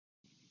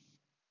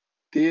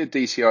Dear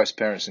DCIS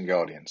parents and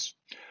guardians,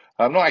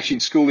 I'm not actually in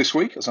school this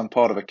week as I'm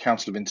part of a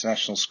Council of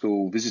International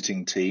School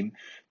visiting team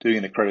doing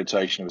an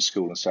accreditation of a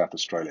school in South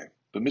Australia.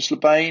 But Miss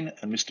LeBain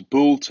and Mr.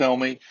 Bull tell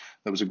me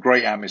there was a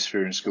great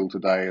atmosphere in school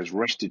today as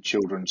rested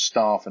children,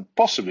 staff and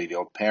possibly the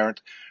odd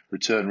parent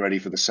return ready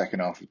for the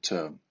second half of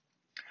term.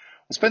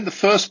 I spent the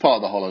first part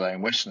of the holiday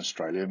in Western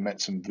Australia and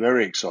met some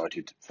very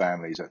excited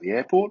families at the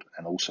airport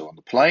and also on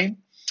the plane.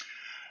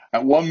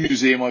 At one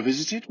museum I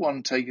visited,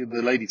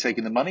 the lady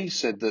taking the money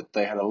said that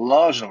they had a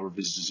large number of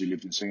visitors who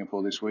lived in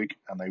Singapore this week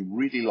and they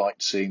really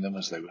liked seeing them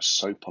as they were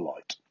so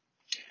polite.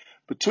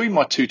 Between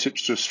my two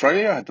trips to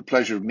Australia, I had the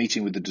pleasure of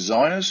meeting with the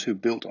designers who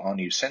built our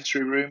new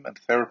sensory room and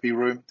therapy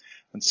room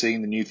and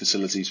seeing the new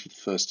facilities for the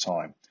first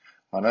time.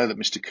 I know that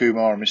Mr.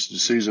 Kumar and Mr.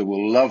 D'Souza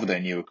will love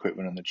their new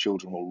equipment and the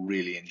children will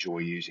really enjoy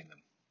using them.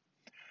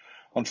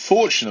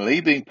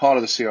 Unfortunately, being part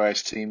of the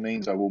CIS team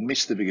means I will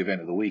miss the big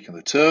event of the week and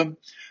the term,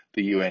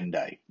 the UN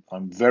Day.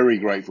 I'm very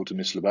grateful to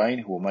Miss LeBain,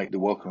 who will make the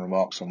welcome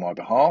remarks on my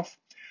behalf.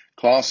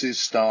 Classes,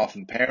 staff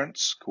and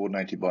parents,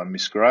 coordinated by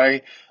Miss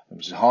Gray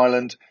and Mrs.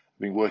 Highland, have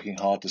been working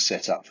hard to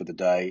set up for the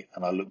day,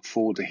 and I look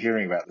forward to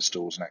hearing about the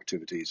stalls and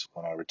activities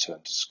when I return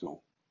to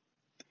school.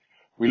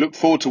 We look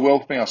forward to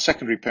welcoming our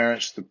secondary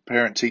parents to the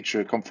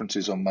parent-teacher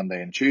conferences on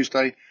Monday and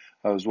Tuesday,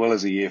 as well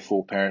as the Year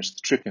 4 parents to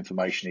the trip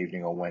information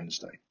evening on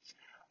Wednesday.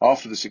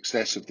 After the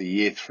success of the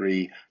Year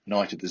 3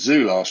 night at the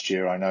zoo last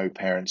year, I know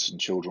parents and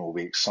children will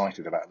be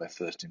excited about their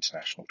first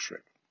international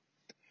trip.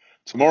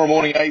 Tomorrow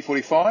morning at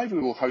 8:45, we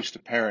will host a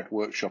parent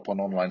workshop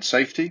on online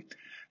safety.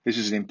 This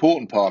is an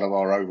important part of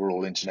our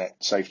overall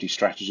internet safety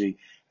strategy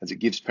as it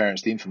gives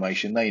parents the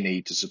information they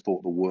need to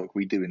support the work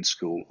we do in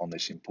school on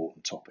this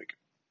important topic.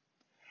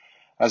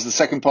 As the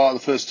second part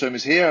of the first term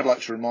is here, I'd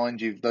like to remind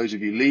you, those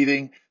of you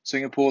leaving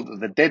Singapore, that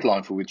the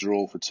deadline for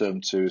withdrawal for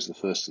term 2 is the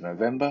 1st of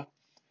November.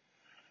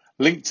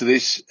 Linked to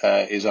this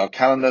is our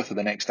calendar for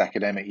the next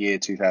academic year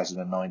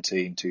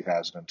 2019-2020.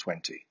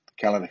 The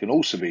calendar can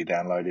also be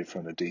downloaded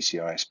from the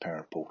DCIS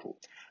parent portal.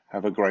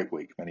 Have a great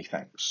week. Many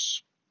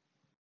thanks.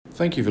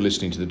 Thank you for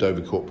listening to the Dover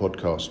Court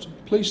podcast.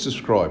 Please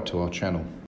subscribe to our channel.